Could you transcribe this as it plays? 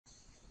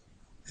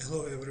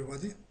Hello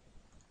everybody.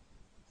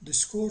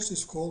 This course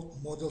is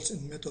called Models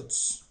and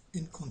Methods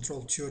in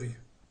Control Theory.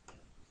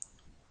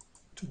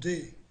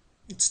 Today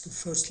it's the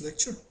first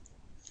lecture.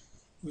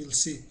 We'll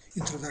see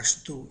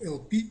Introduction to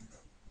LP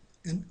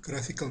and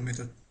Graphical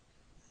Method.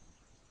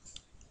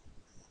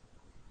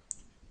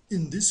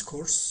 In this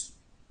course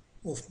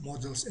of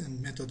Models and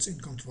Methods in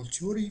Control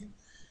Theory,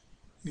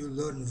 you'll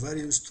learn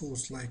various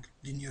tools like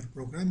linear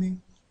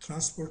programming,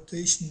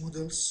 transportation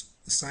models,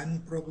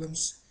 assignment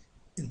problems,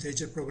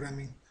 integer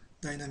programming,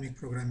 dynamic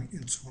programming,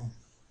 and so on.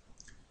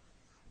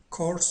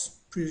 Course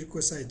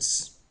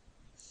prerequisites.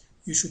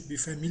 You should be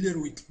familiar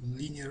with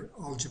linear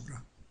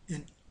algebra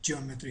and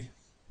geometry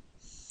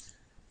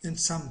and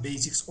some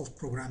basics of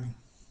programming.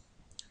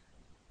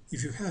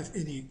 If you have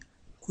any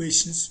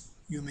questions,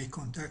 you may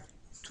contact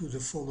to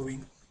the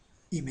following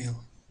email.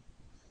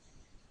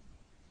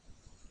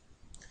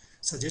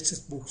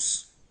 Suggested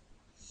books.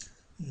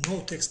 No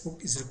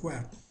textbook is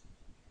required,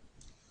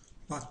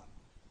 but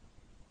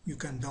you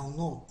can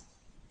download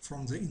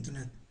from the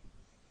internet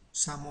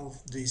some of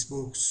these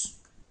books: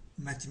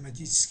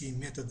 Математические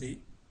методы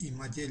и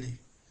модели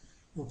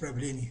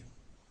управления.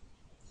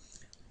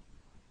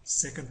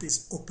 Second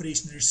is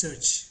Operation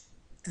Research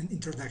and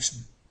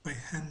Introduction by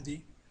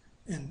Hamdi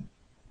and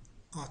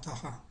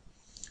Ataha.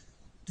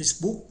 This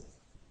book,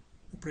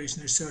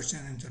 Operation Research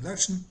and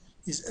Introduction,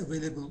 is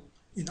available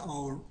in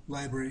our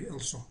library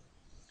also,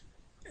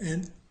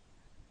 and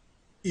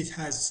it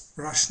has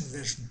Russian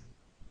version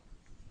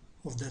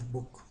of that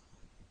book.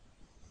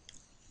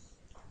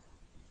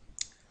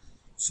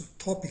 So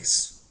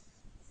topics.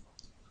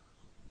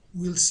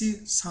 We'll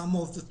see some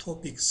of the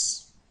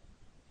topics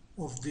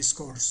of this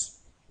course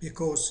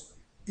because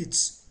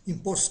it's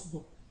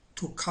impossible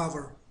to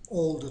cover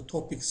all the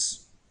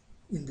topics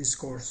in this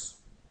course,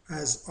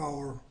 as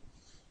our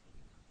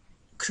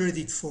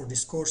credit for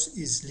this course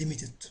is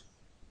limited.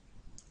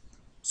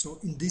 So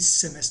in this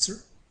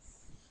semester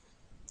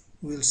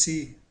we'll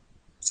see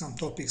some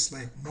topics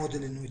like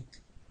modeling with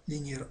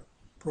linear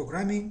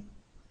programming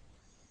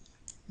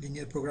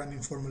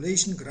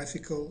formulation,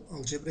 graphical,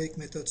 algebraic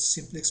methods,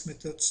 simplex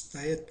methods,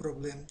 dyad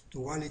problem,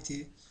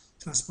 duality,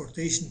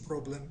 transportation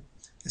problem,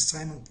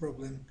 assignment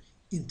problem,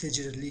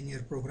 integer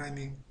linear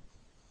programming,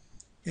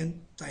 and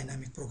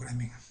dynamic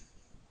programming.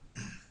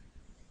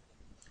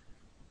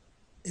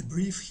 A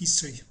brief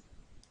history.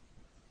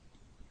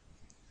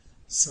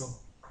 So,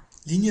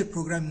 linear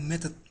programming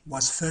method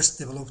was first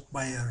developed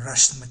by a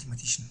Russian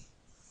mathematician,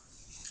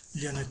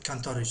 Leonid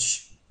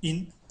Kantorovich,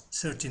 in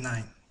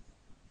 1939.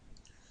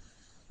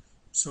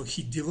 So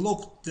he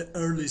developed the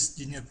earliest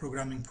linear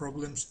programming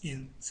problems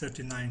in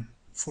 1939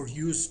 for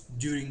use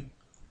during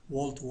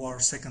World War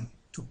II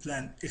to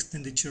plan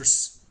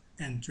expenditures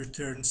and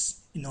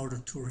returns in order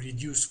to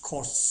reduce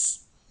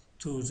costs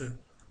to the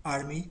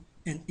army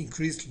and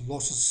increase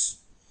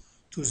losses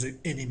to the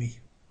enemy.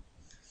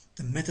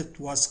 The method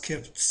was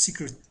kept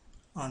secret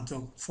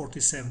until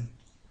 1947,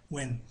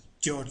 when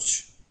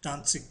George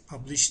Dantzig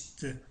published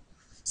the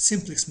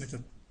simplex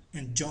method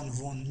and John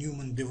von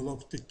Neumann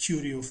developed the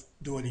theory of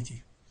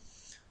duality.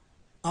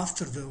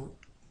 After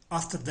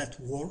that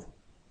war,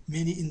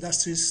 many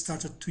industries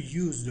started to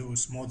use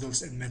those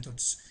models and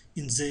methods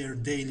in their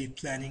daily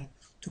planning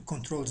to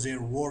control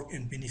their work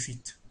and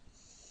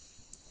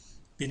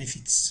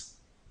benefits.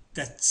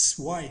 That's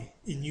why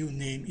a new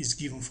name is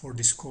given for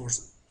this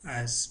course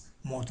as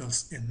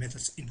Models and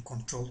Methods in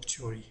Control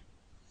Theory.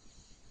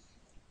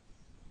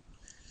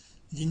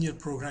 Linear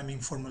programming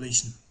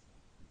formulation.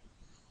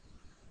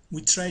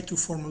 We try to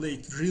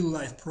formulate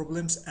real-life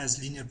problems as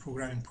linear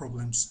programming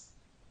problems,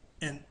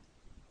 and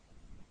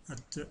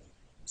at the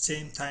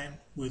same time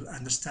we'll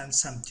understand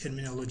some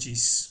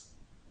terminologies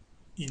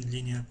in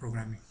linear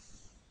programming.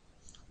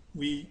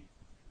 We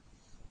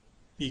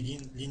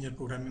begin linear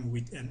programming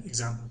with an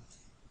example.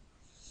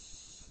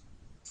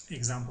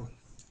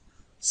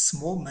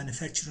 Small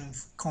manufacturing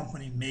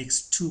company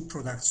makes two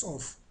products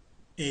of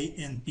A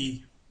and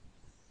B.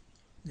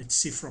 Let's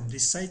see from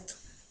this side.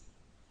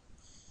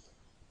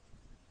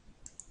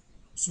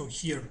 So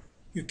here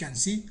you can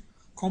see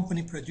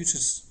company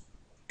produces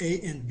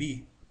A and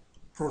B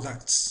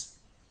products.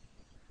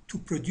 To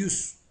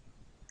produce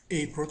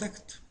A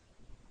product,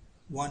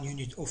 1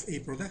 unit of A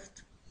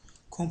product,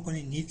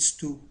 company needs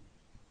to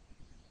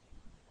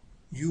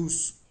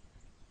use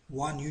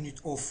 1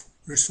 unit of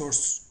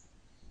resource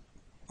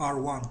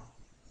R1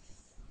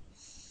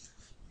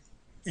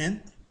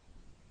 and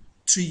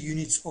 3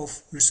 units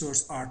of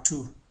resource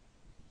R2.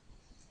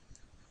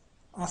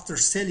 After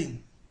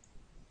selling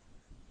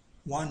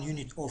 1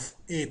 unit of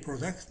A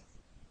product,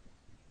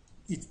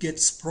 it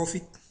gets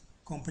profit.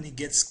 Company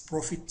gets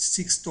profit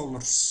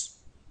 $6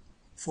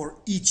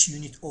 for each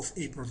unit of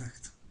A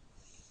product.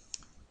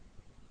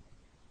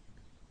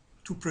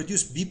 To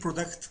produce B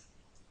product,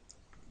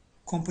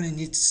 company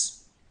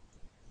needs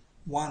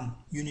 1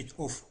 unit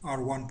of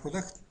R1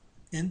 product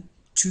and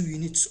 2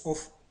 units of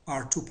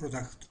R2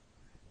 product,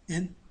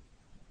 and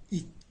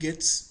it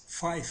gets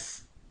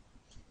 $5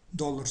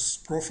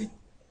 profit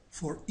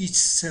for each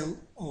sale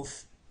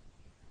of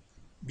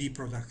B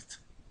product.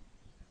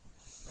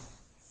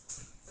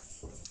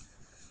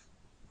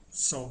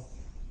 So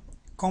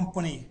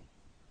company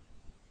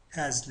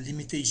has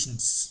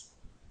limitations.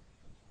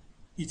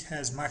 It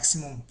has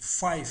maximum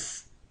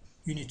 5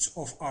 units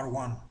of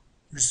R1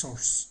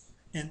 resource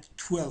and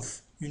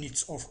 12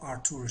 units of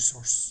R2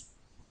 resource.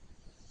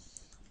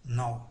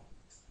 Now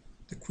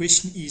the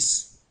question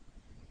is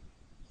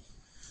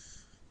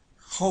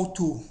how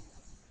to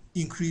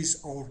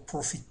increase our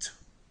profit,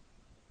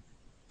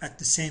 at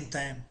the same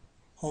time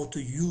how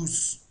to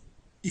use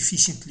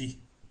efficiently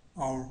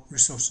our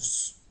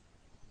resources.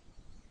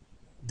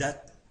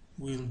 That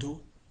we'll do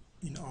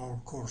in our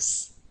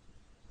course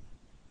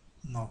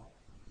now.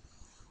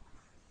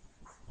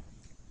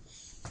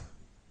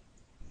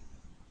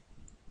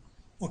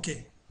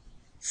 Okay,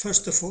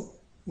 first of all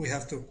we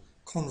have to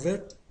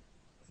convert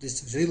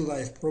this real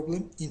life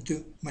problem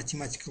into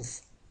mathematical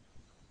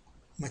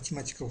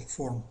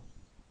form.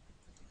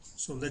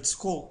 So let's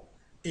call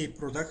A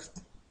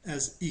product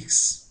as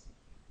X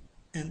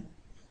and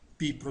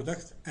B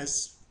product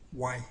as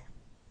Y.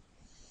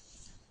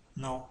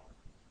 Now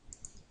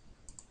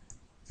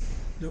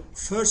the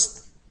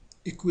first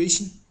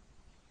equation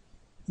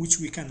which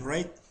we can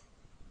write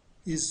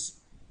is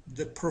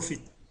the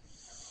profit.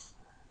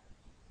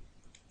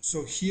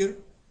 So here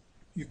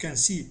you can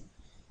see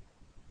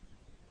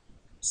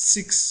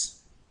 6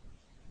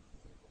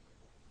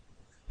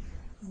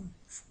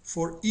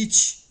 for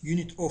each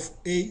unit of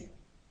A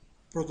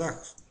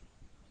product.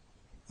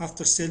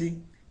 After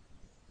selling,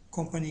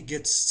 company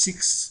gets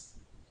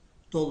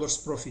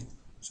 $6 profit.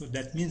 So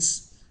that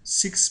means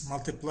 6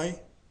 multiplied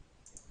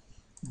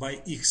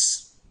by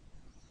X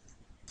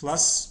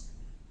plus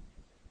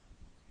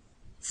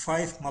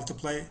 5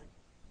 multiplied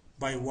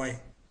by Y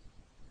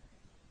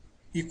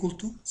equal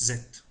to Z.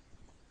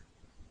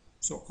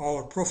 So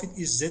our profit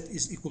is Z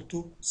is equal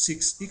to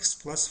 6X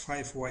plus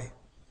 5Y.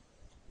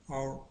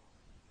 Our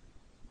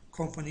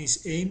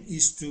company's aim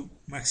is to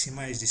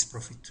maximize this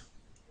profit.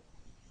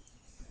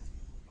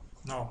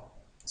 Now,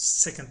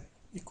 second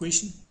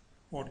equation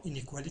or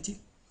inequality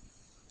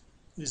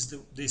is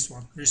this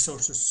one,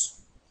 resources.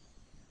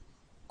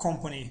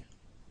 Company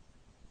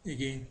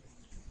again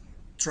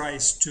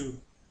tries to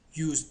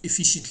use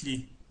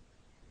efficiently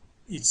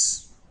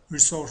its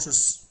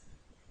resources.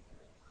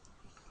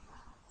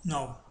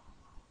 Now,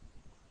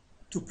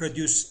 to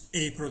produce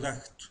a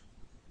product,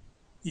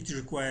 it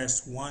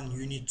requires 1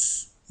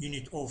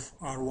 unit of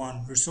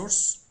R1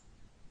 resource,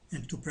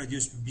 and to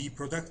produce B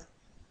product,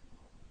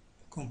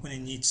 company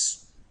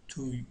needs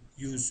to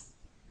use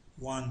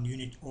 1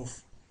 unit of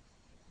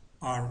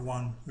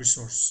R1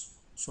 resource.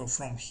 So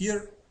from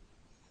here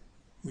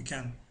we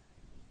can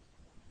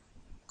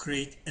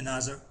create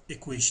another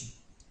equation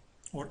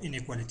or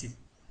inequality.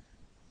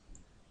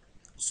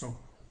 So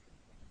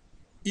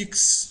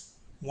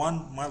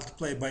x1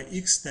 multiplied by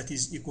x, that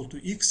is equal to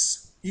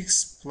x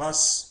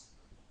plus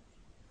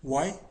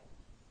y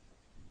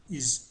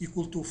is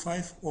equal to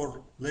 5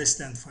 or less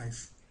than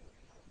 5.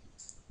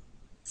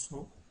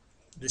 So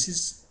this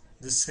is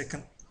the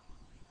second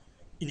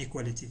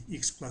inequality,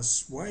 x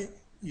plus y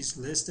is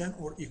less than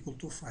or equal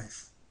to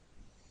 5.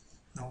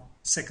 Now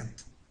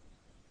second,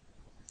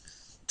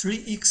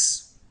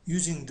 3x,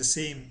 using the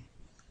same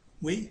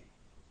way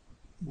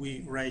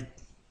we write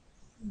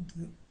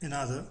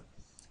another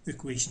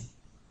equation.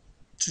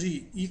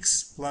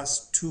 3x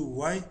plus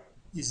 2y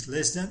is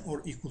less than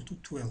or equal to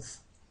 12.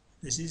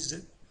 This is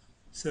the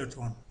third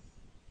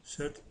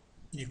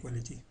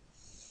inequality.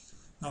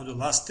 Now the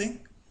last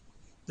thing,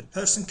 the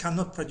person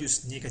cannot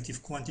produce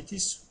negative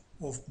quantities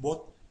of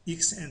both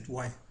x and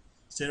y.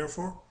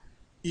 Therefore,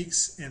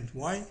 x and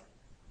y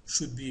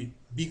should be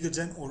bigger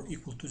than or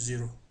equal to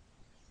 0.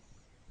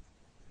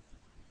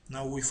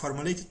 Now we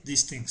formulated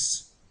these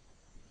things.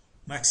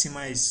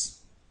 Maximize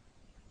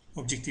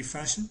objective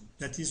function,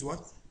 that is what?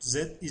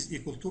 Z is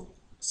equal to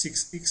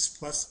 6x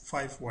plus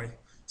 5y,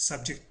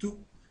 subject to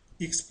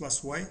x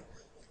plus y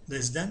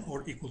less than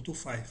or equal to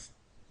 5.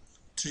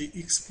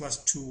 3x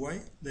plus 2y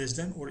less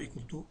than or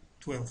equal to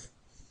 12.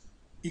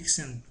 X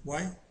and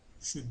y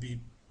should be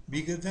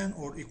bigger than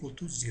or equal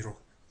to 0.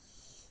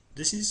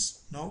 This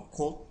is now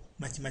called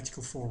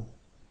mathematical form.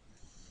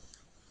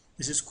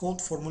 This is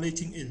called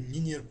formulating a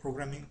linear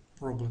programming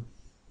problem.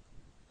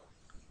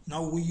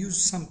 Now we use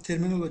some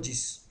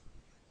terminologies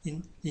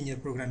in linear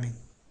programming.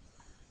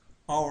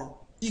 Our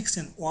x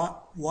and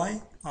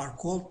y are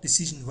called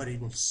decision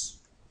variables.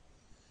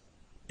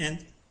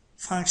 And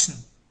function,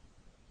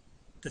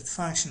 that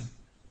function,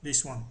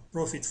 this one,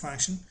 profit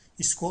function,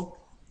 is called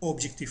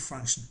objective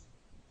function.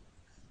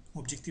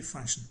 Objective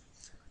function.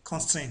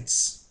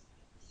 Constraints.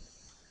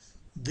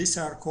 These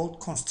are called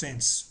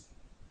constraints,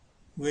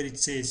 where it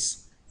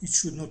says it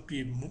should not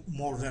be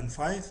more than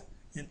 5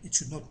 and it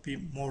should not be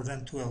more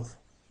than 12.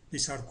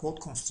 These are called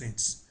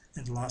constraints.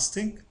 And last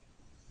thing,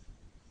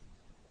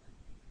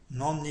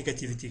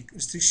 non-negativity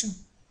restriction.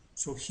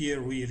 So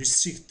here we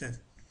restrict that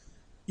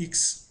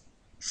x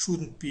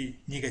shouldn't be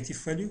negative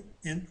value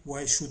and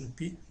y shouldn't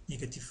be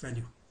negative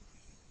value.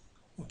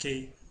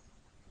 Okay,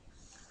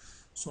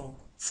 so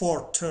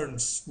 4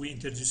 terms we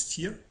introduced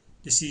here.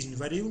 decision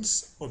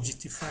variables,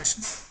 objective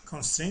function,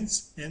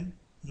 constraints, and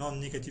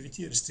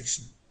non-negativity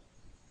restriction.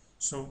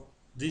 So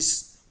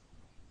these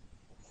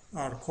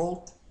are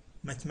called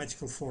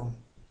mathematical form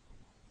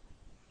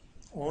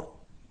or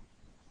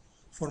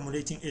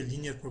formulating a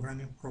linear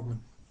programming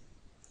problem.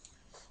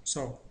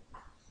 So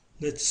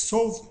let's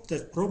solve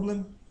that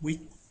problem with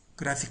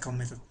graphical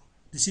method.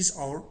 This is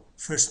our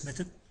first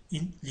method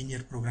in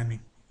linear programming.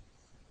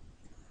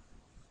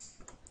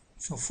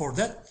 So for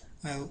that,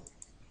 I'll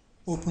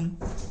open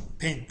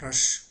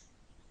paintbrush.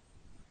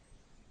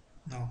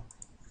 Now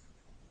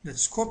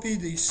let's copy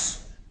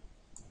this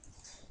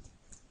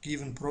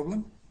given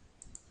problem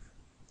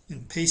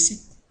and paste it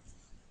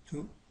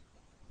to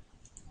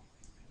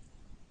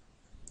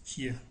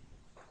here.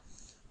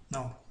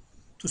 Now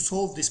to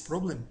solve this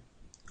problem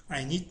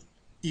I need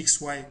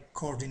xy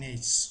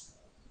coordinates,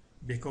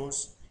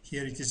 because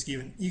here it is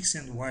given x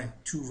and y,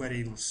 two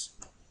variables.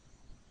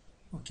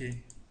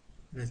 Okay,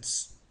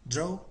 let's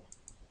draw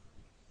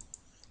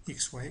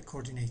xy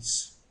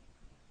coordinates.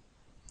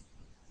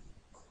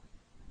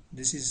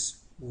 This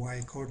is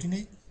y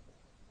coordinate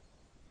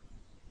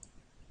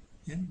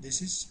and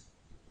this is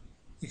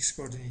x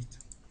coordinate.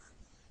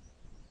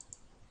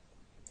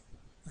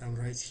 I'll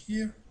write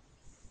here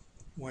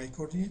y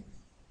coordinate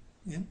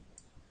and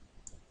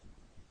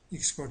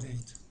x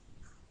coordinate.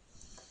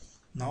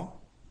 Now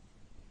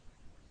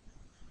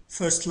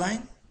first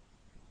line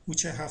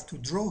which I have to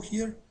draw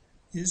here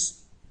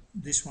is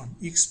this one,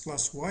 x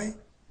plus y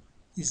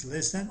is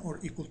less than or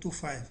equal to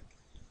 5.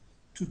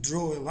 To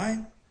draw a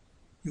line,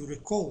 you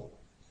recall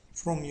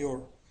from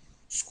your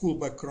school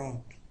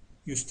background,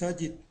 you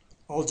studied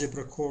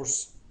algebra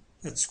course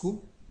at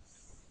school,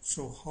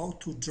 so how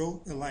to draw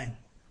a line.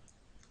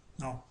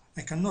 Now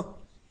I cannot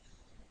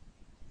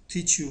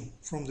teach you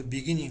from the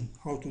beginning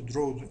how to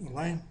draw a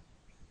line,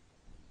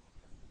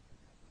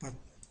 but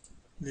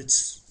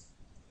let's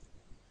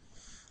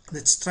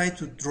try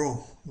to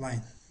draw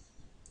line.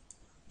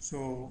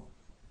 So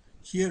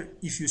here,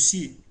 if you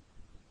see,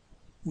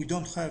 we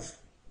don't have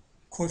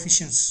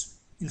coefficients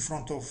in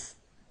front of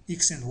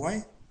x and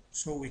y,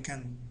 so we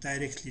can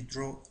directly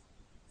draw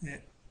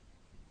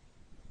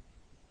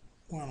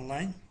one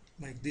line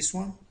like this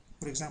one,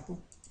 for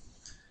example.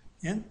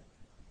 And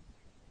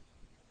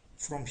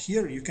from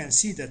here you can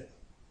see that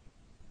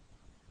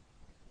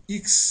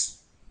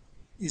x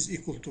is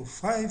equal to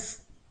 5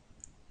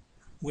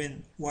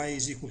 when y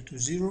is equal to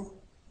 0,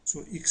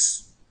 so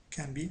x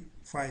can be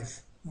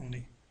 5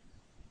 only.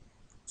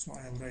 So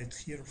I'll write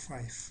here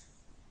 5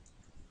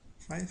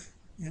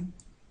 and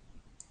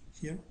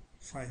here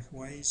 5,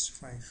 y is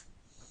 5.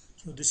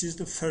 So this is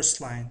the first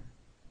line,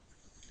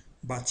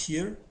 but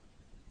here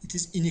it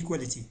is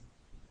inequality.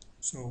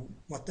 So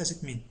what does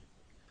it mean?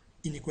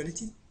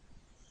 Inequality.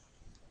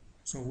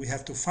 So we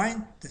have to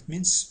find, that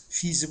means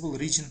feasible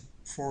region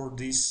for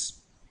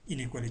this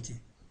inequality.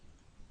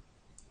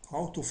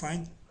 How to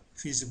find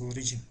feasible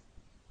region?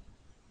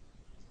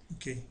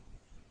 Okay.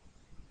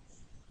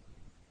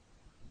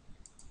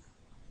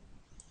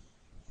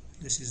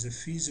 This is a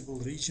feasible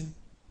region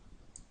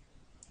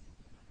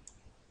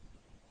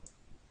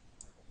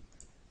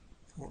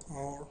for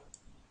our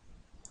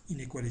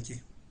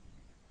inequality.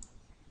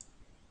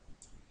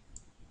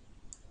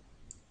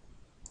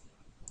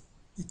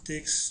 It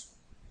takes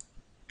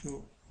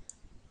to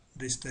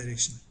this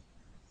direction.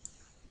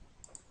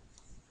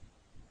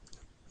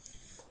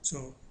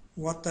 So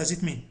what does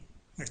it mean,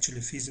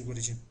 actually, feasible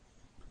region?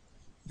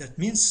 That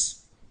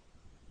means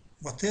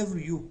whatever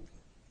you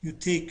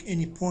take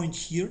any point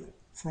here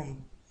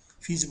from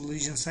feasible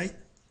region side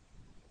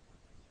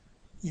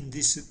in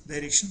this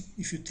direction,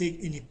 if you take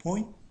any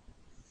point,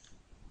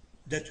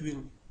 that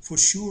will for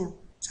sure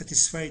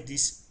satisfy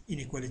this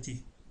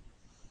inequality.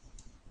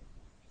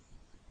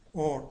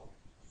 Or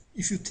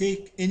if you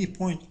take any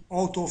point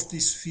out of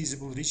this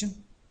feasible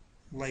region,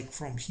 like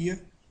from here,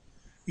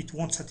 it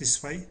won't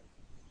satisfy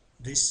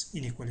this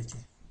inequality.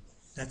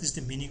 That is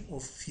the meaning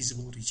of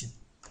feasible region.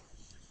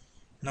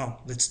 Now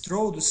let's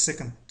draw the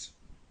second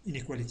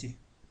inequality.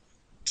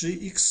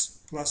 3x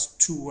plus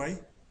 2y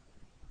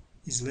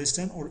is less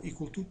than or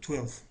equal to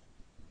 12.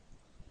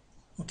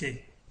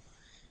 Okay,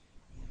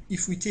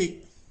 if we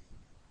take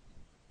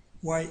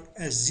y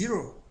as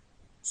 0,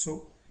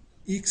 so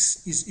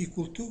x is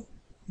equal to,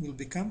 will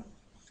become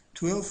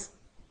 12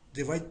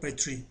 divided by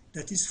 3,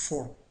 that is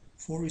 4.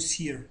 4 is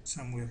here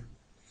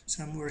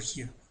somewhere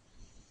here.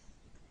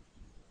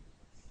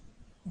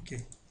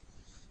 Okay,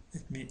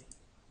 let me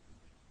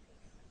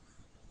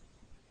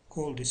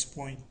call this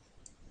point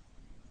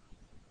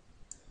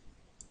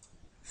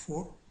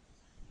 4.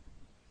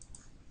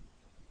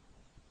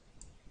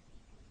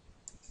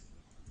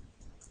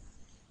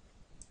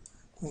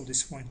 Call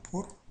this point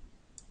 4.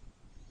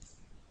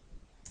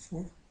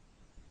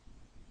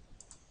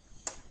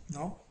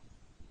 Now,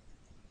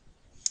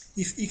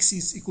 if x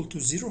is equal to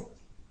 0,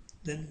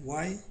 then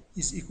y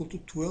is equal to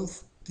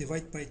 12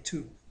 divided by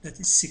 2, that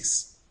is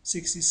 6.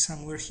 6 is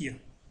somewhere here.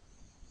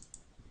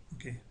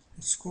 Okay,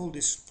 let's call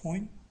this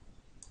point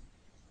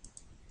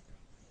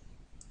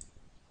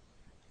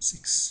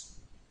 6.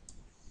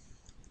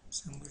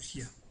 somewhere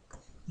here.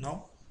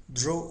 Now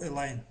draw a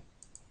line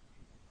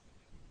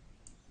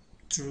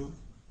through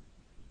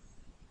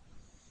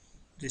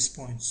these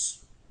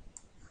points.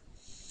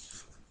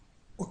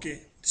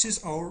 Okay, this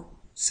is our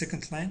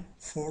second line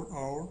for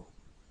our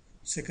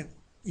second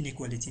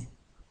inequality.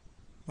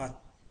 But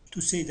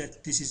to say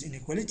that this is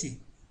inequality,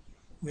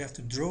 we have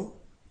to draw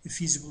a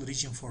feasible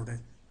region for that.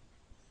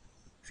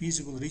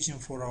 Feasible region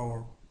for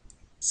our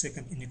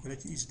second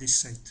inequality is this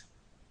side.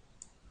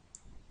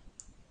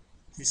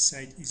 This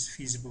side is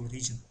feasible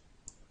region.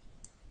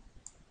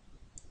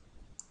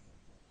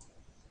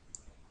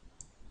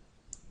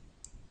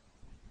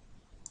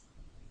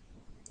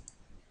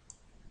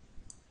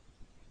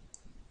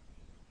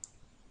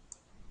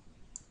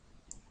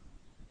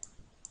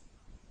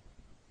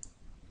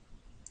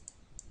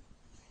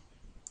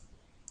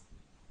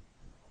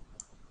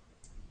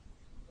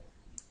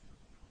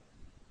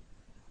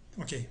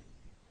 Okay.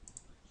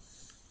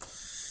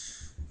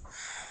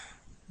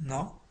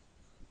 Now,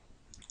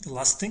 the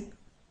last thing,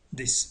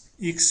 this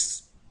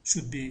x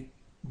should be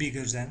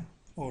bigger than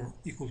or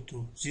equal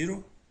to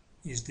 0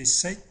 is this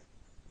side,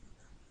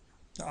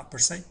 the upper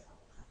side,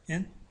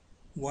 and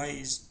y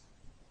is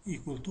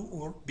equal to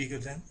or bigger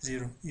than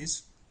 0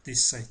 is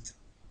this side.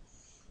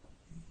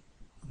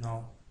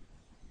 Now,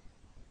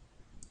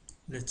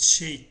 let's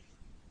shade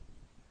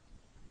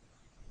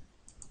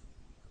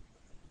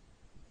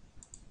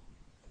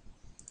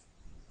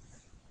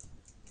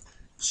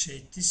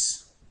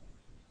this.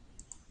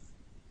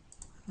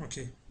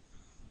 Okay,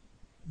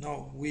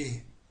 now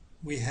we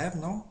have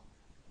now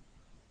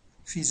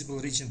feasible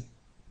region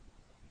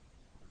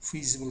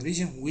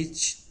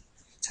which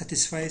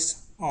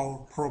satisfies our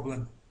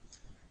problem.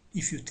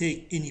 If you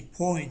take any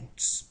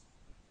points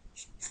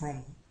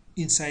from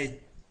inside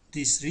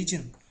this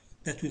region,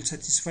 that will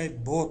satisfy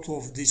both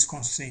of these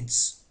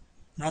constraints,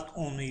 not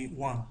only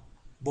one,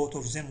 both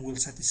of them will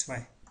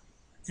satisfy,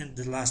 and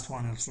the last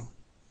one also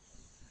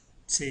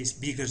says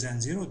bigger than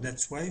 0.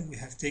 That's why we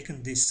have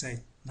taken this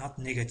side, not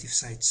negative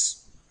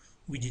sides.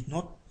 We did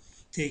not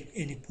take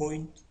any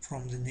point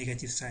from the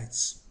negative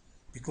sides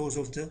because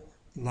of the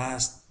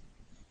last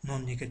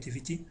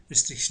non-negativity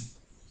restriction.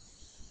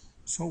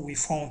 So we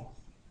found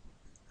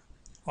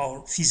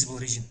our feasible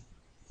region.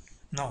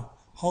 Now,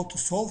 how to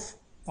solve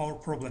our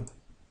problem?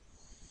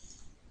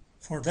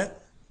 For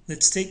that,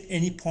 let's take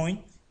any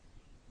point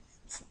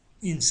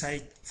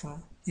inside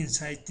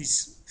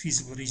this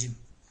feasible region.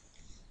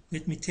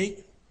 Let me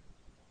take,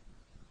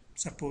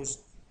 suppose,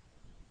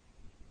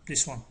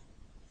 this one.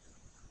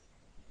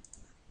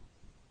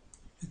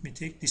 Let me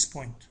take this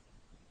point.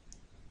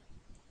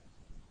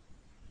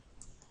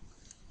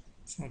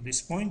 So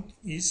this point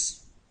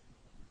is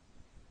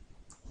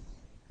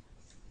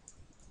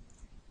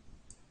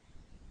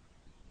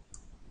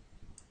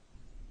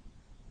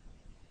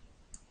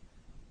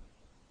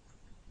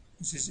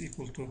this is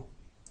equal to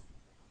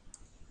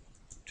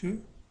 2,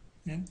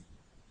 and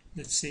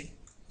let's say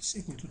it's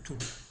equal to 2.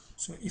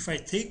 So if I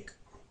take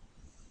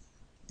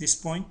this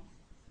point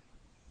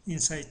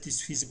inside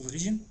this feasible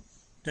region,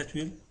 that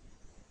will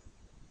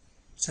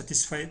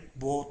satisfy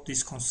both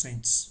these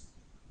constraints.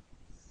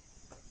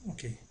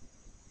 Okay,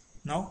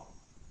 now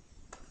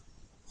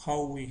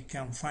how we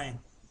can find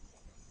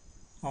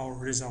our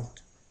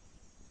result,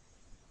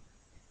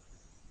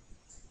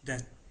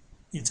 that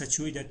in such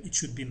a way that it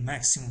should be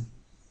maximum.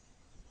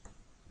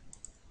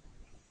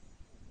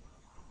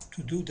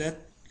 To do that,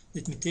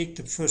 let me take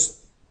the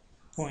first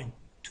point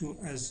 2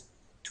 as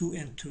 2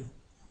 and 2,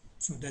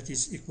 so that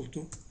is equal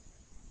to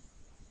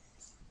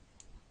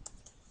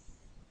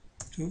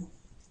 2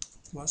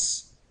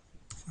 plus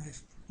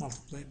 5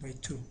 multiplied by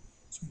 2,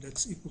 so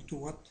that's equal to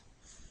what?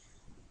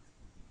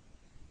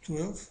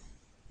 12,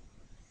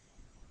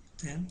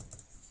 10,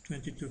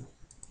 22.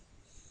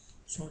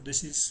 So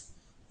this is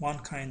one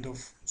kind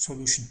of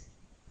solution,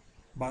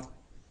 but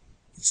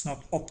it's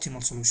not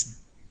optimal solution,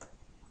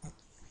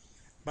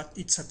 but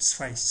it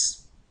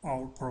satisfies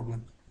our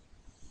problem.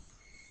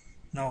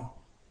 Now,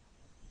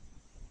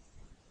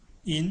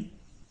 in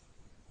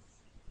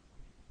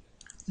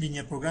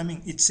linear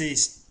programming, it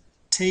says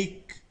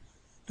take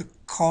the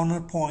corner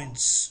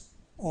points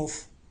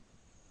of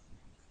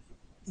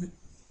the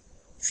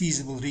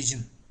feasible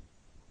region.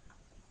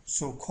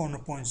 So corner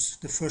points,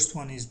 the first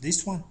one is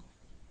this one,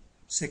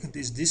 second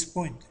is this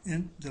point,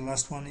 and the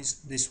last one is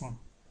this one.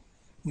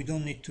 We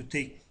don't need to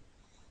take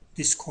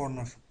this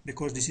corner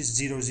because this is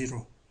 0,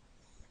 0.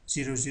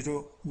 0,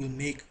 0 will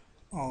make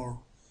our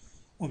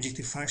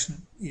objective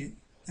function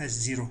as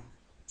 0.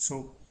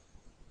 So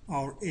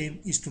our aim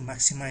is to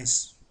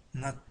maximize,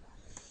 not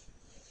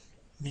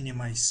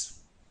minimize.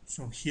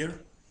 So here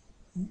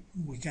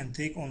we can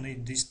take only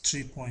these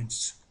 3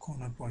 points,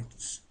 corner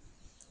points,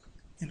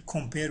 and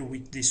compare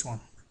with this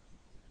one.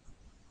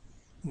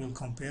 We'll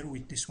compare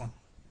with this one.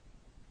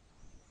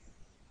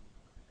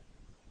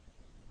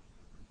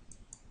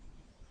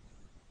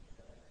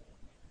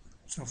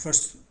 So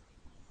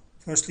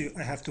firstly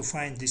I have to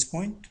find this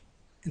point,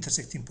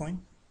 intersecting point.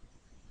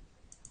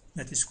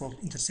 That is called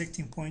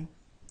intersecting point.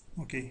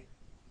 Okay,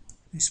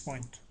 this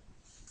point.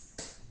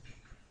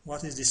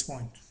 what is this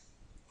point?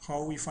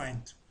 How we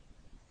find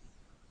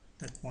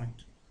that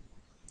point?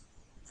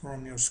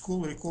 From your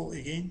school, recall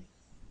again.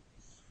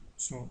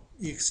 So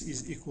x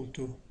is equal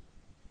to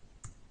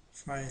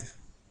 5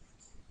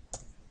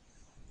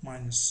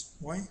 minus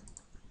y.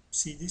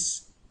 See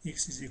this?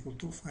 X is equal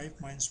to 5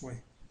 minus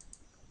y.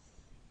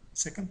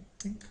 Second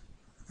thing,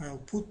 I'll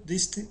put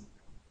this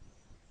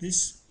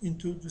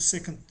into the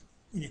second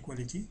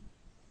inequality.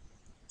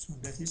 So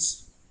that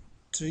is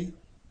 3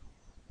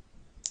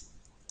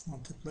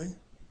 multiply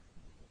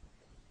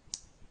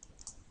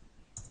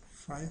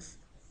 5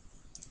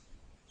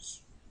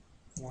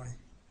 y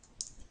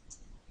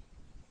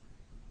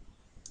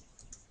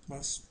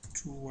plus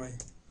 2y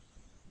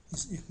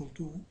is equal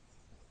to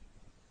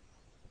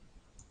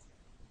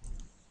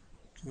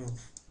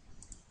 12.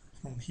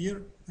 From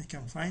here I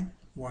can find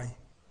y.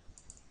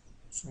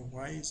 So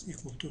y is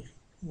equal to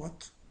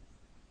what?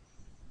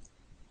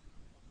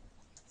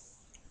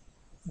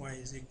 Y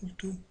is equal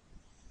to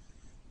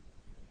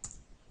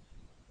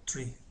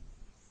 3.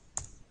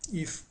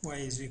 If y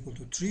is equal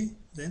to 3,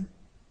 then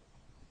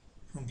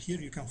from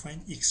here you can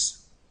find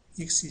x.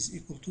 X is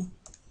equal to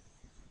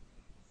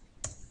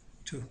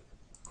 2.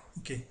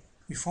 Okay,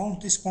 we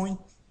found this point.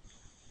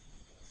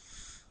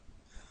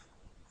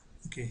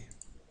 Okay,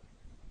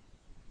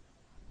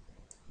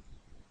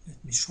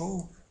 let me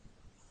show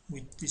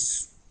with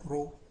this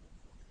row.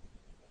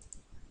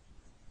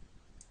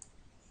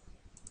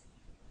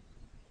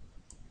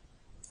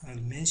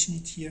 I'll mention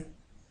it here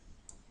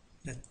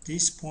that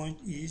this point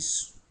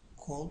is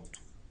called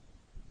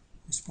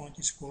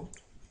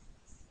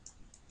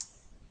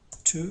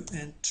 2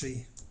 and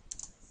 3.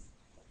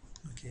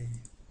 Okay,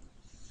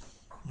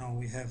 now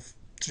we have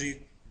 3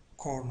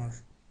 corner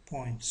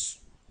points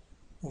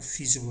of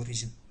feasible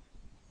region.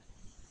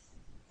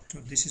 So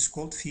this is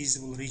called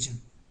feasible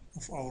region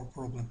of our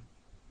problem.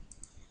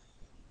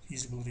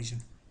 Feasible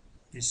region.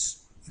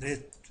 This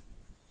red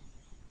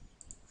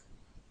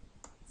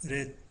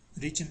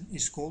region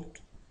is called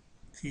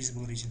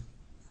feasible region.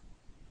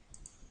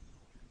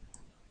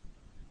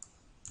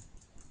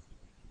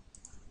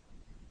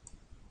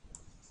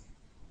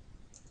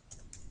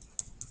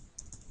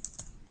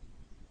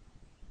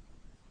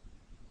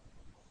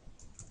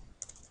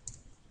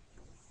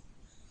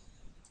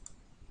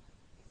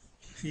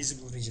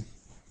 Feasible region.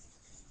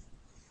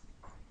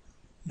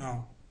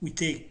 Now we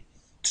take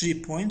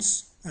 3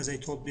 points, as I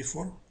told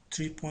before,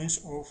 3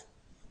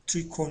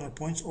 corner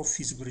points of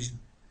feasible region.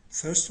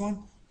 First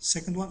one,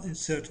 second one, and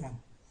third one.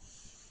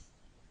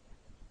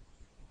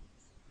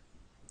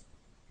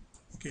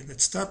 Okay,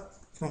 let's start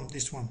from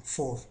this one,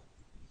 4.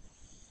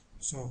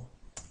 So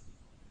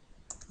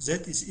z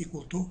is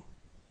equal to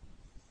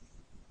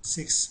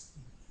 6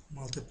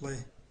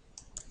 multiplied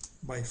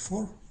by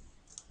 4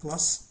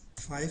 plus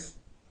 5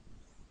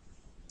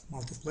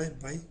 multiplied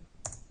by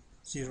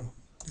 0.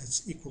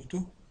 That's equal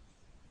to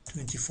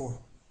 24.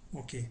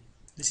 Okay,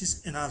 this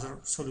is another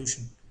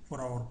solution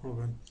for our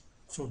problem.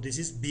 So this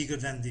is bigger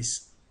than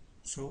this.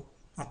 So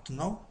up to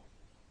now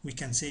we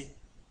can say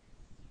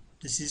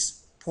this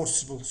is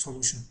possible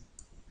solution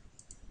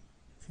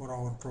for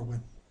our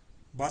problem,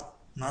 but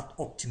not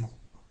optimal,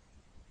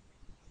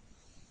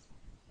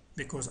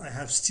 because I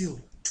have still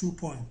 2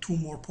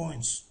 more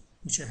points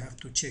which I have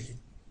to check it.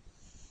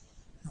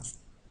 Now,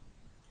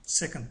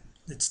 second,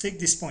 let's take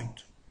this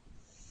point.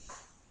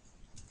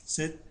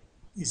 Z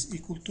is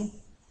equal to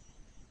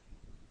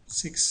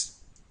 6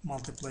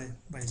 multiplied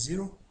by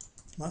 0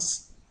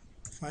 plus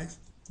 5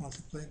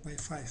 multiplied by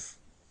 5.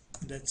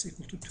 That's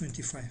equal to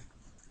 25.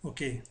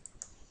 Okay,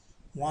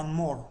 one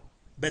more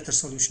better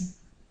solution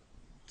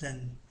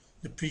than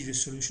the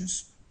previous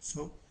solutions.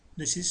 So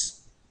this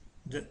is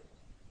the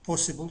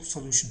possible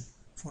solution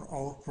for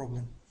our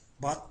problem,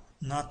 but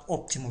not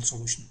optimal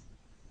solution.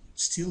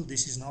 Still,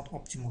 this is not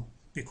optimal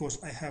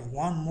because I have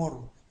one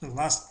more, the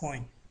last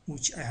point,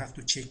 which I have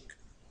to check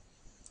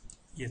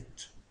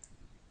yet.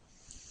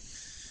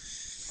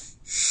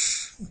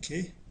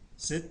 Okay,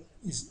 z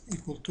is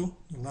equal to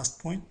the last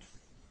point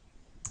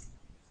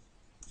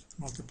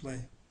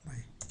multiplied by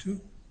 2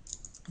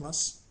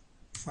 plus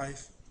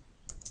 5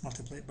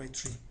 multiplied by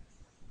 3.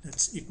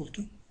 That's equal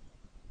to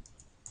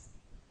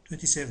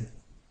 27.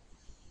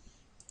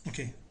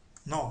 Okay,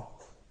 now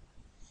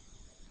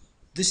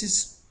this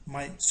is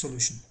my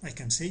solution. I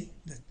can say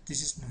that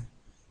this is my.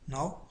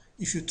 Now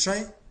if you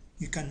try,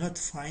 you cannot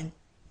find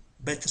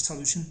better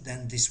solution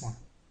than this one.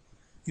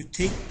 You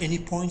take any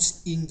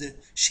points in the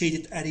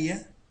shaded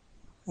area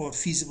or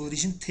feasible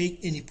region, take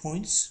any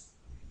points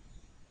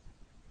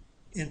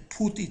and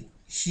put it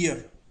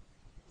here,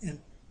 and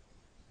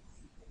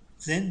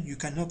then you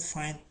cannot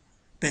find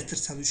better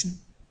solution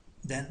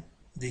than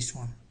this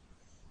one.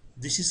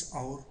 This is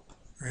our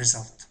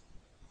result.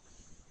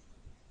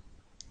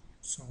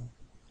 So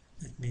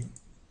let me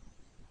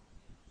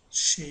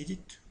shade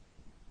it.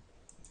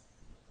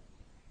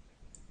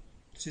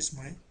 This is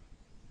my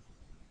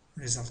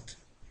result,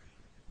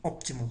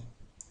 optimal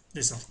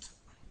result.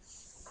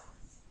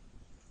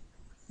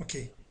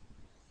 Okay,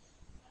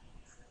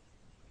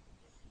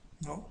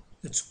 now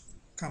let's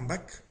come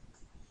back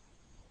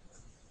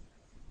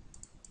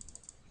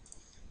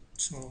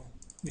So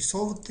we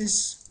solved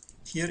this.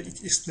 Here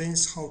it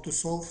explains how to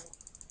solve.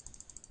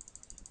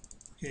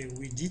 Okay,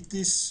 we did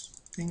these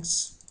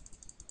things,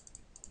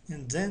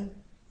 and then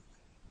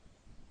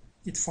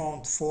it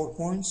found 4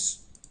 points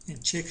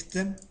and checked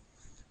them.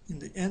 In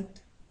the end,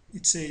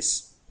 it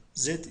says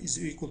z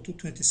is equal to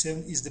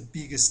 27 is the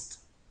biggest.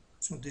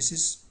 So this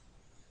is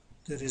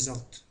the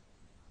result.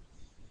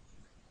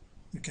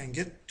 You can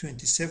get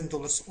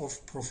 $27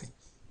 of profit.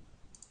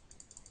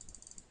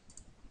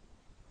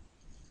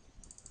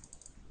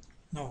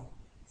 Now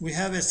we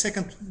have a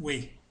second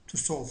way to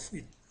solve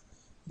it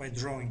by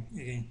drawing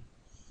again.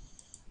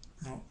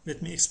 Now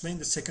let me explain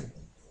the second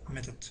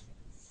method.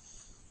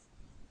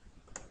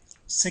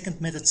 Second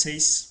method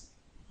says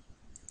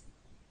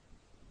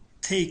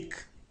take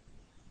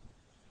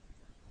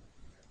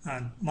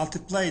and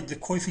multiply the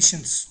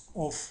coefficients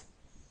of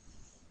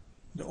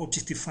the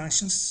objective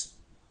function.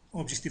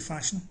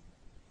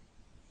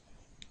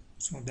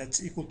 So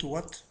that's equal to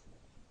what?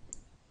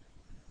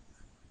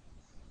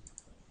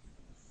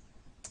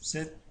 Z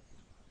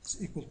is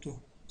equal to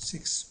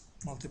 6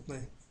 multiply.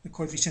 The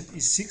coefficient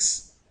is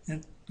 6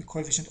 and the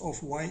coefficient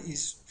of y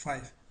is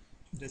 5.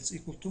 So that's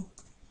equal to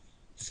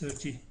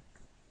 30.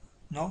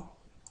 Now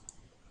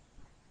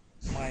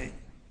my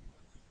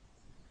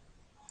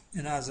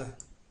another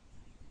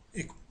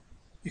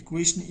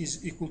equation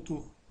is equal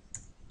to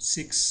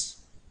 6x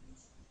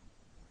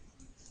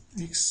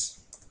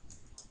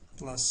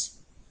plus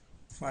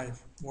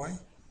 5y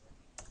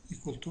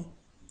equal to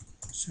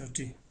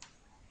 30.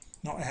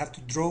 Now I have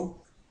to draw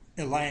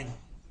a line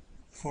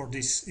for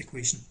this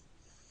equation.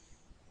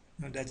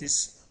 Now that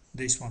is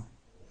this one.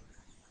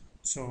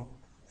 So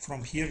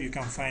from here you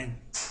can find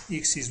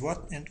x is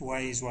what and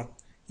y is what.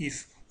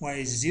 If y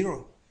is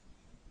 0,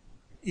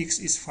 x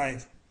is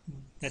 5,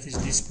 that is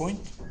this point,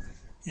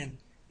 and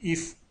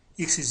if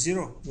x is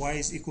 0, y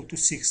is equal to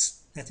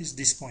 6, that is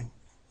this point.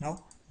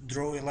 Now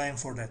draw a line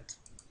for that.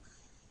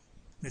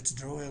 Let's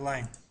draw a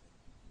line.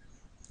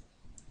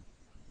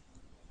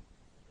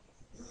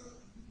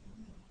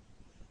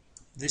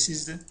 This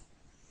is the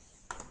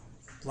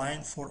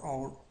line for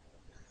our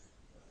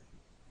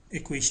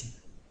equation.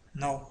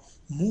 Now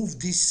move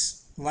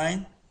this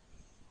line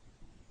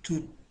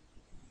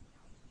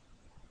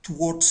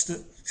towards the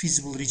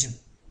feasible region.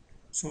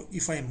 So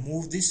if I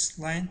move this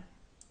line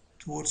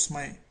towards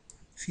my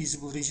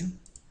feasible region,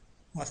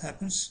 what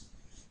happens?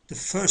 The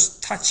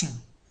first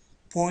touching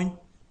point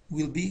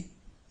will be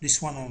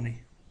this one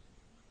only.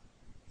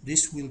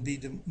 This will be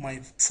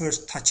my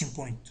first touching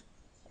point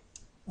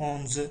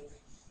on the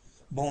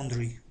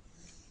boundary.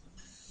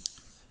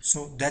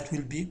 So that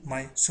will be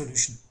my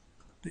solution,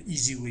 the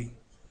easy way.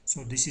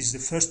 So this is the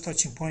first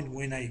touching point.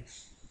 When I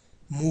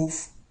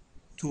move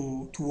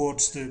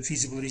towards the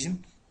feasible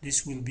region,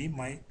 this will be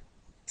my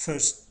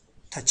first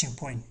touching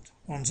point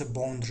on the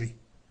boundary,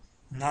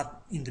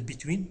 not in the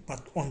between,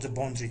 but on the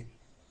boundary.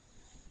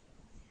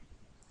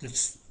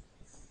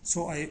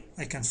 So I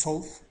can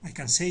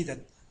say that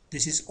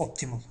this is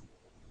optimal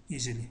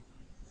easily.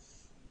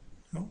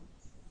 So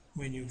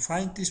when you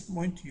find this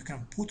point, you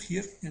can put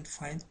here and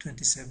find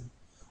 27.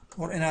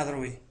 Or another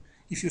way,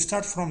 if you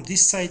start from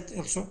this side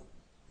also,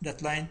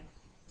 that line,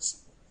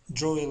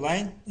 draw a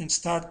line and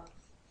start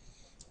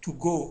to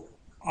go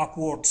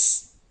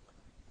upwards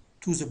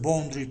to the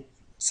boundary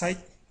side,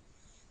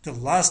 the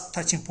last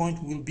touching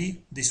point will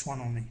be this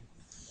one only,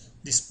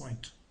 this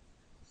point.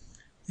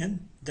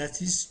 And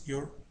that is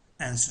your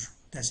answer.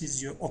 That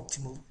is your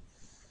optimal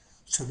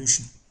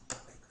solution.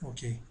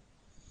 Okay.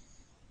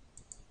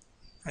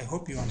 I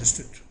hope you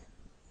understood.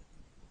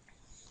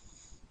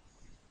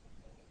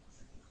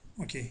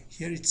 Okay,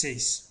 here it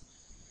says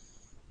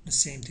the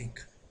same thing.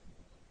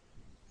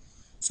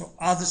 So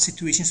other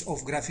situations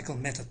of graphical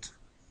method.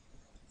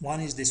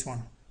 One is this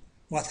one.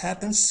 What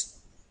happens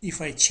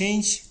if I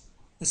change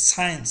the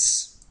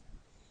signs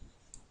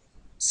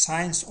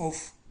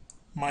of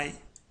my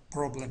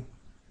problem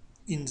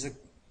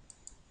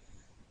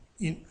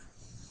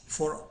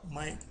for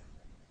my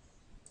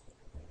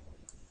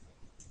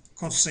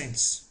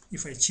constraints?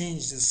 If I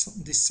change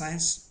this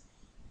signs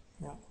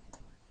from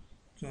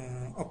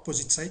the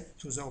opposite side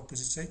to the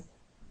opposite side,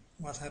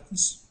 what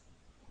happens?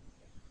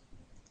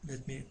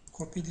 Let me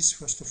copy this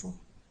first of all.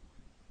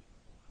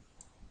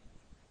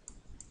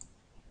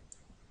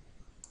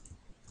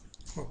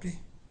 Copy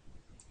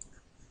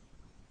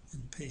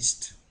and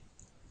paste.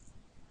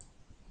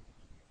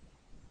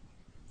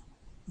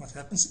 What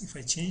happens if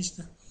I change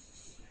the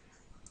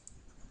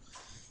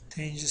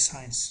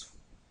signs?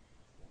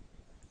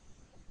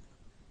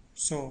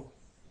 So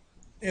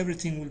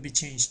everything will be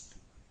changed.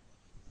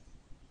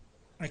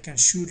 I can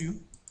assure you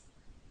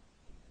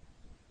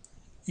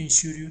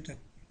that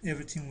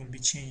everything will be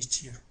changed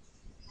here.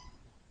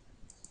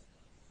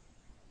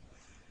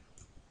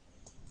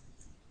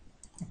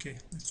 Okay,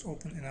 let's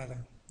open another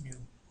new.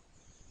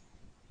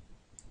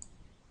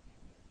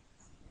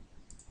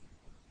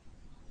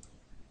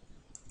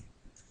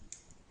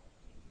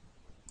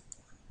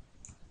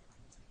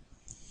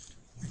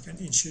 I can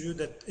assure you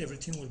that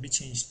everything will be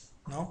changed.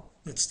 Now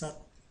let's start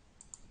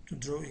to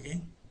draw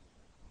again.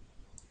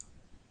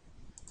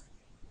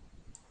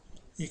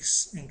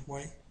 x and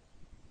y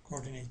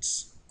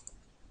coordinates.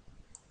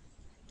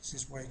 This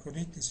is y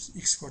coordinate, this is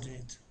x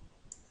coordinate.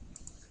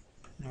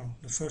 Now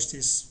the first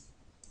is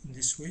in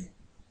this way,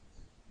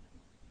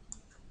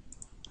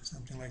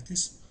 something like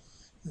this.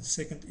 The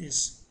second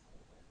is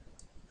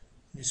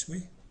this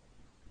way.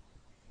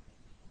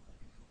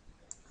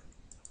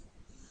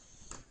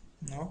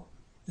 Now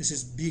this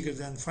is bigger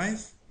than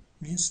 5,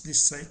 means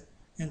this side,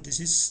 and this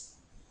is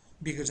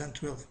bigger than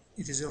 12,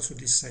 it is also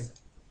this side.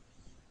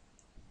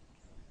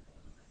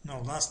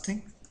 Now last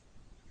thing,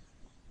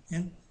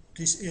 and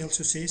this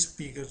also says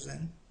bigger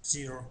than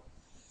 0.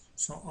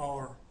 So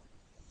our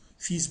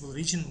feasible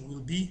region will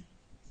be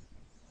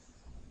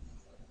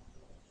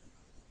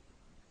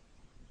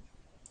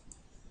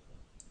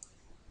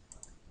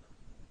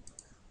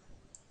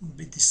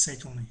this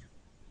side only.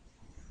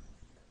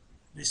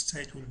 This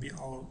side will be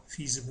our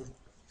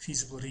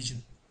feasible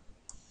region.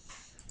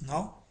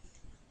 Now,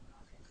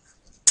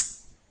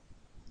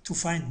 to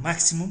find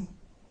maximum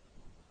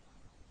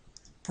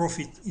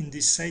profit in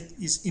this side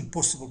is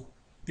impossible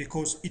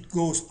because it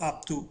goes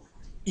up to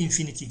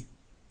infinity.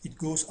 It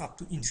goes up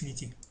to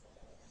infinity.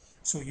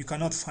 So you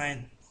cannot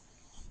find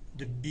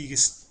the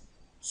biggest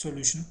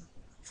solution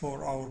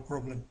for our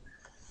problem.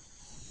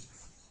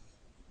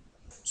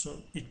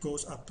 So it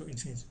goes up to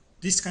infinity.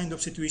 This kind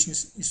of situation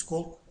is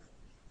called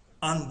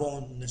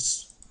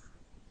unboundedness.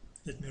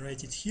 Let me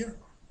write it here.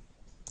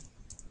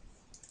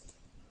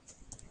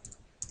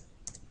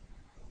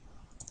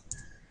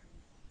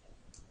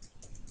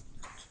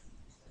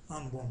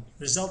 Unbounded.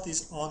 Result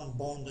is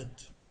unbounded.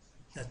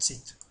 That's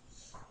it.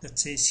 That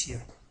says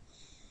here.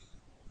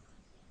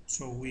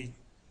 So we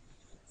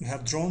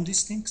have drawn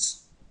these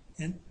things,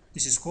 and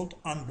this is called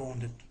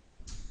unbounded.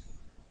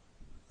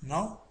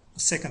 Now,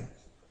 second,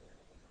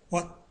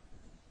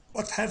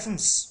 what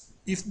happens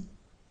if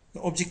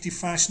the objective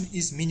function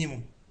is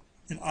minimum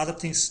and other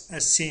things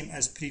as same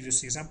as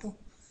previous example?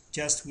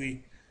 Just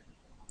we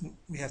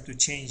have to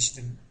change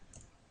the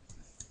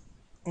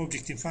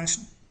objective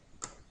function.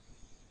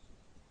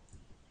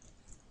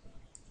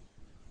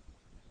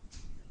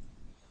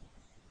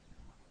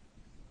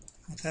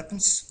 What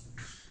happens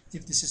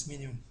if this is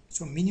minimum?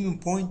 So minimum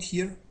point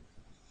here,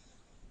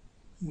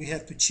 we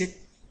have to check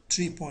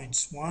 3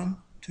 points. 1,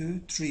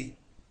 2, 3.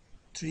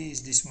 3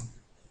 is this one,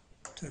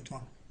 third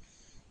one.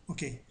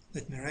 Okay,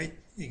 let me write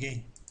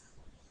again.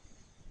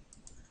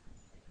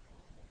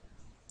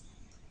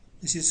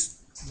 This is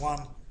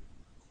one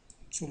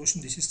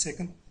solution, this is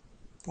second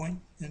point,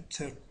 and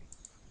third.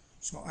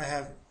 So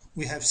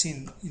we have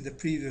seen in the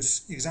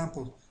previous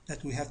example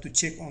that we have to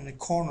check only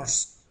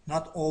corners,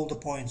 not all the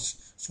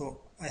points. So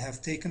I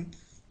have taken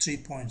 3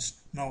 points.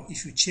 Now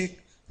if you check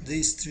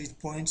these 3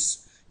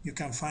 points, you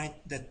can find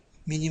that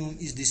minimum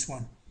is this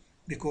one,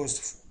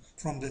 because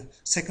from the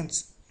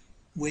second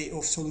way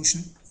of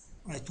solution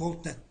I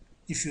told that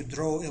if you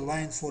draw a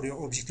line for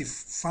your objective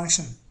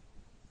function,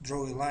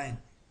 draw a line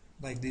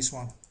like this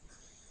one.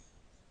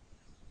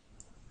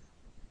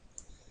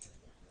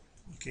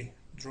 Okay,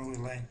 draw a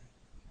line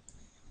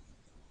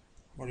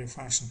for your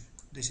function.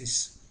 This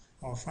is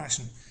our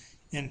function,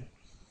 and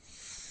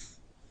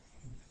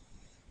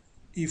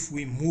if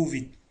we move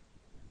it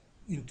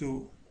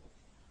into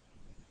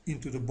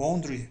the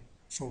boundary,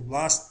 so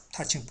last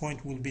touching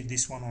point will be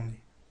this one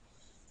only.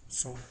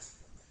 So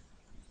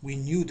we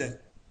knew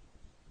that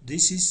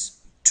this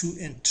is 2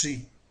 and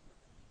 3.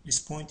 This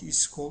point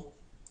is called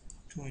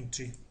 2 and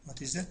 3.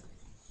 What is that?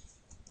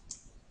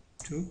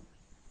 2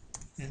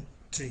 and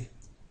 3.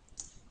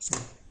 So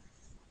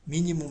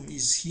minimum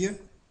is here.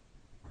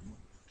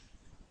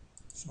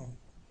 So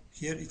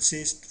here it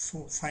says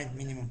find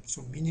minimum.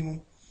 So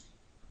minimum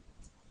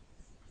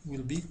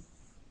will be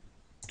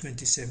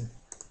 27.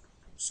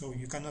 So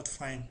you cannot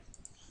find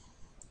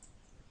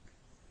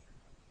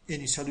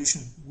any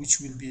solution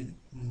which will be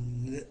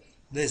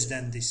less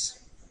than this.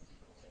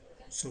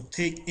 So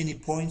take any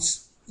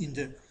points in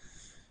the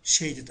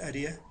shaded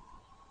area,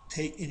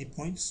 take any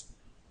points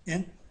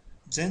and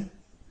then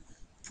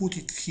put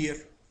it here,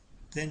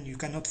 then you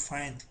cannot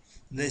find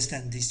less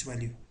than this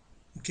value.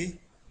 Okay,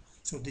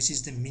 so this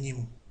is the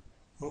minimum.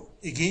 So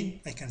again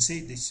I can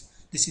say this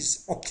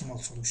is optimal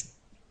solution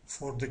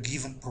for the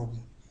given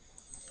problem.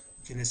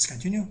 Okay, let's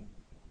continue.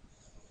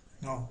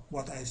 Now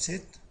what I've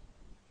said,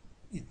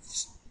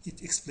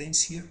 it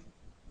explains here.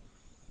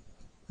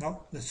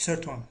 Now the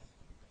third one.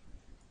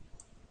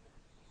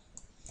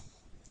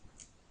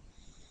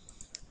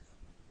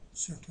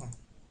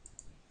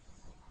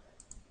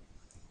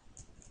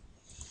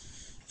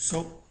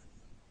 So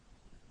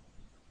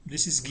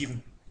this is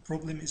given,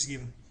 problem is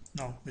given.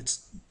 Now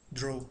let's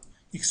draw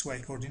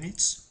xy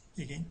coordinates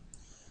again.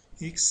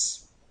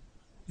 X,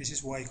 this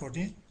is y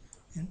coordinate,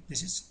 and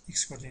this is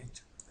x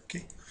coordinate.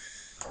 Okay,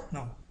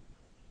 now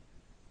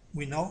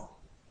we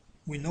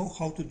know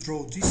how to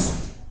draw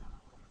this.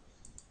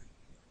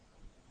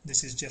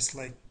 This is just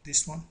like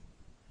this one.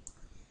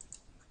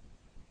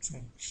 So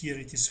here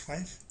it is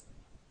 5,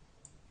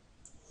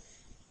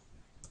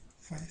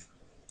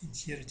 and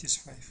here it is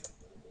 5.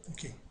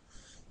 Okay,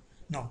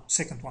 now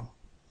second one,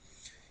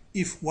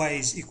 if y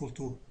is equal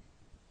to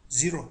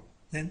 0,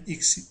 then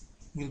x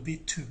will be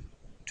 2.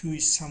 2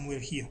 is somewhere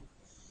here.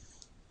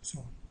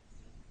 So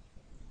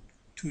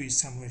 2 is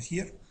somewhere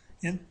here.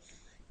 And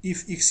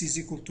if x is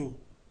equal to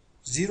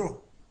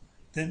 0,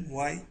 then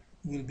y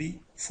will be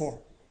 4.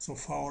 So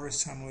 4 is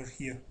somewhere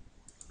here.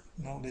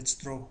 Now let's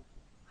draw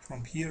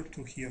from here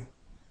to here,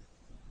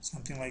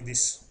 something like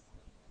this.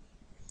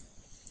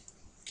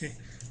 Okay,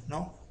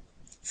 now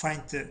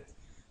find the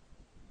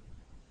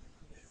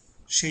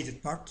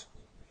shaded part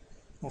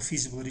of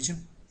feasible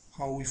region.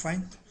 How we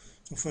find?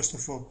 So first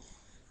of all,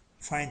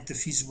 find the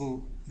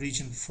feasible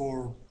region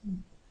for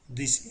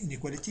this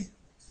inequality,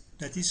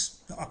 that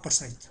is the upper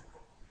side.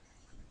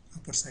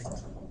 Upper side.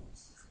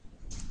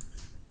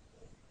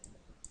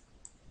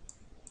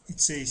 It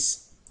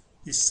says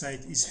this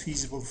side is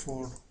feasible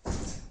for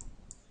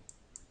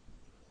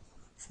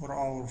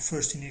our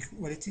first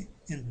inequality,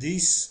 and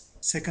this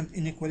second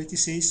inequality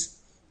says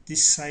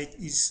this side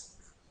is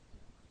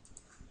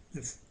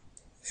the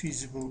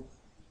feasible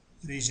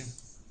region.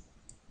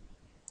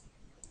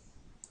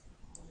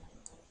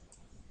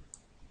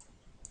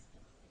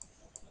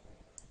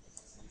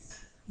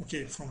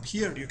 Okay, from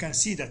here you can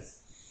see that,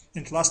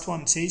 and last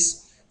one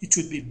says it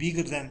should be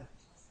bigger than,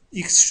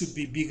 x should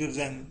be bigger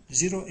than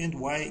 0 and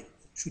y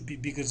should be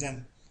bigger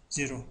than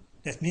 0.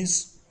 That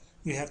means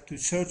we have to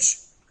search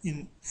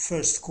in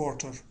first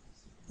quarter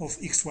of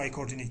xy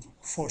coordinate.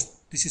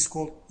 First, this is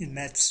called in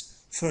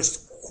maths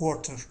first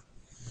quarter.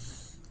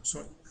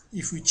 So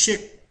if we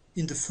check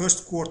in the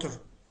first quarter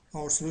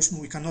our solution,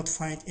 we cannot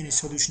find any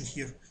solution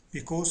here,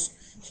 because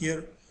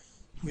here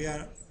we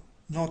are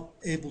not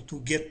able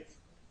to get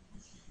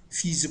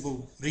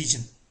feasible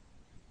region.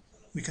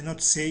 We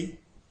cannot say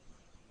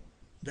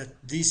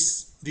that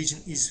this region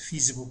is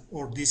feasible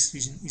or this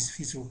region is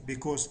feasible,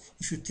 because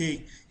if you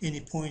take any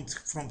point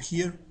from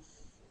here,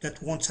 that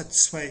won't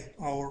satisfy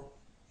our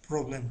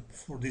problem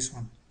for this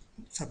one.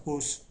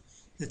 Suppose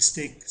let's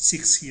take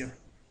 6 here.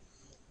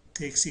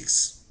 Take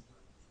 6.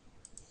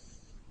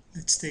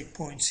 Let's take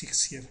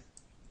 0.6 here.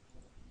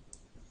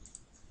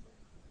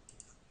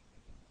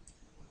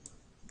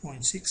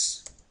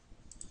 0.6.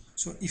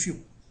 So if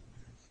you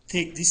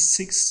take this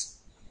 6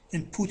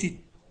 and put it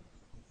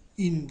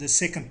in the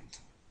second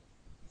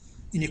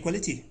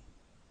inequality,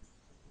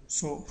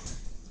 so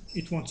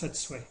it won't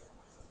satisfy.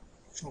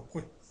 So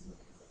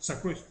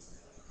закрой.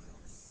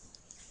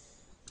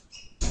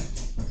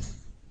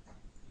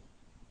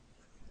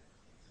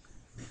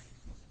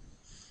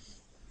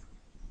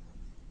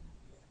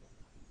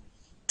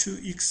 Two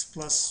x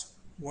plus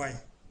y.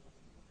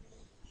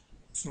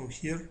 So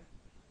here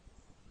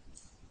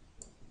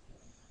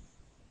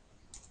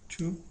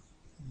 2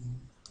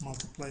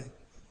 multiply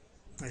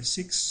by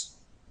 6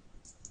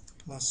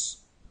 plus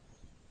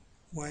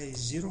y is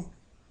 0.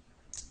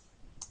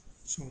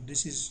 So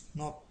this is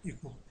not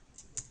equal.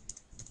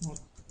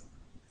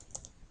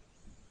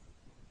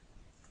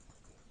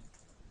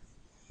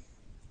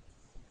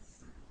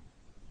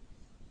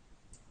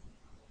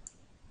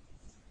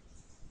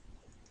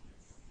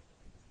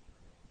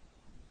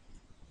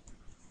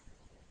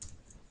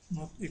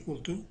 Not equal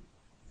to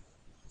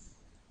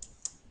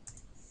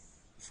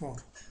 4.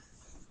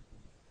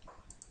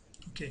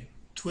 Okay,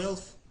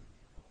 12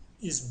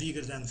 is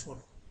bigger than 4.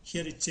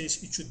 Here it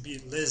says it should be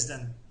less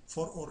than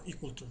 4 or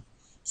equal to,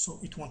 so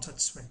it won't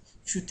satisfy.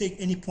 If you take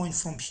any point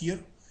from here,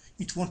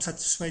 it won't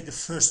satisfy the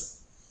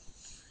first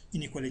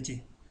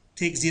inequality.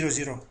 Take 0,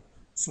 0.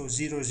 So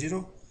 0,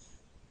 0.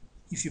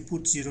 If you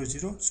put 0,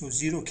 0, so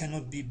 0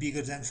 cannot be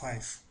bigger than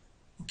 5.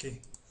 Okay,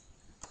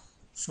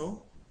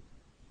 so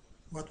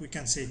what we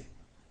can say?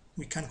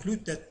 We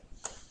conclude that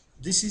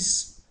this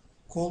is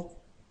called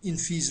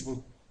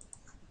infeasible.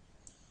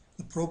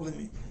 The problem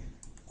is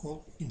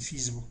called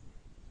infeasible.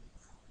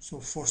 So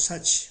for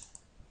such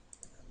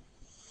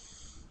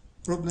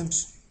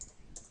problems,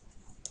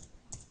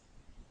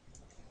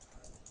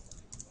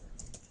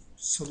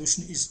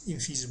 solution is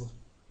infeasible.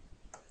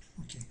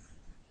 Okay.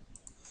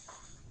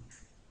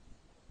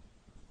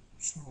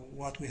 So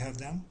what we have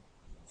done,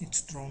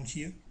 it's drawn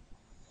here.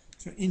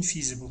 So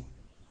infeasible.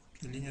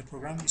 The linear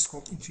program is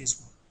called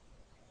infeasible.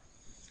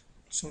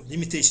 So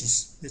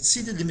limitations. Let's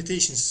see the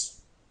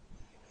limitations.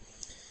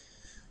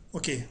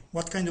 Okay,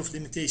 what kind of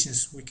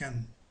limitations we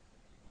can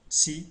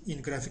see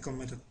in graphical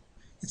method?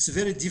 It's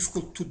very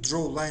difficult to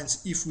draw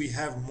lines if we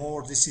have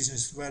more decision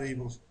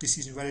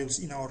variables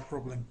in our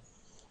problem.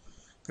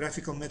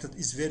 Graphical method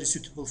is very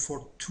suitable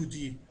for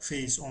 2D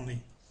phase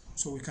only.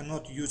 So we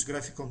cannot use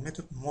graphical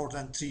method more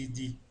than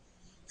 3D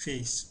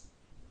phase.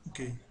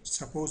 Okay,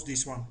 suppose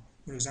this one,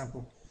 for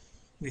example,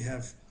 we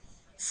have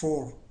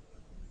 4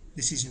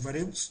 decision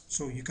variables,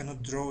 so you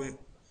cannot draw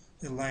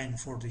a line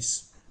for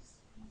this.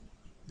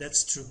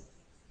 That's true.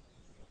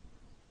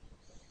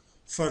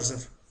 Further,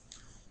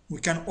 we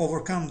can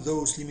overcome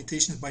those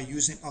limitations by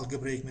using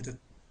algebraic method,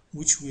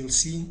 which we'll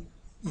see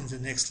in the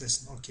next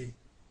lesson. Okay.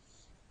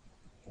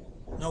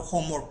 Now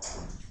homework.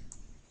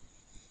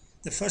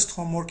 The first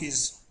homework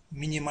is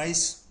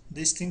minimize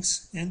these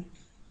things, and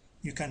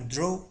you can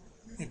draw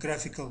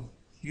a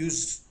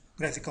use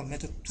graphical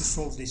method to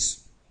solve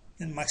this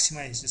and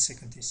maximize the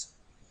second.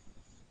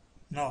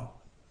 Now,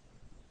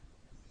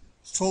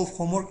 solve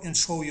homework and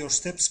show your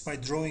steps by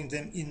drawing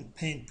them in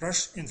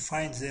paintbrush and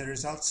find the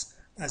results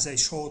as I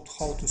showed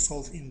how to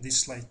solve in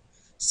this slide.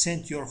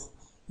 Send your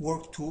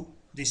work to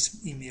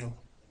this email.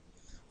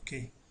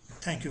 Okay,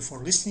 thank you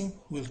for listening.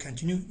 We'll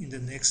continue in the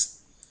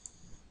next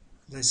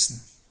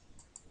lesson.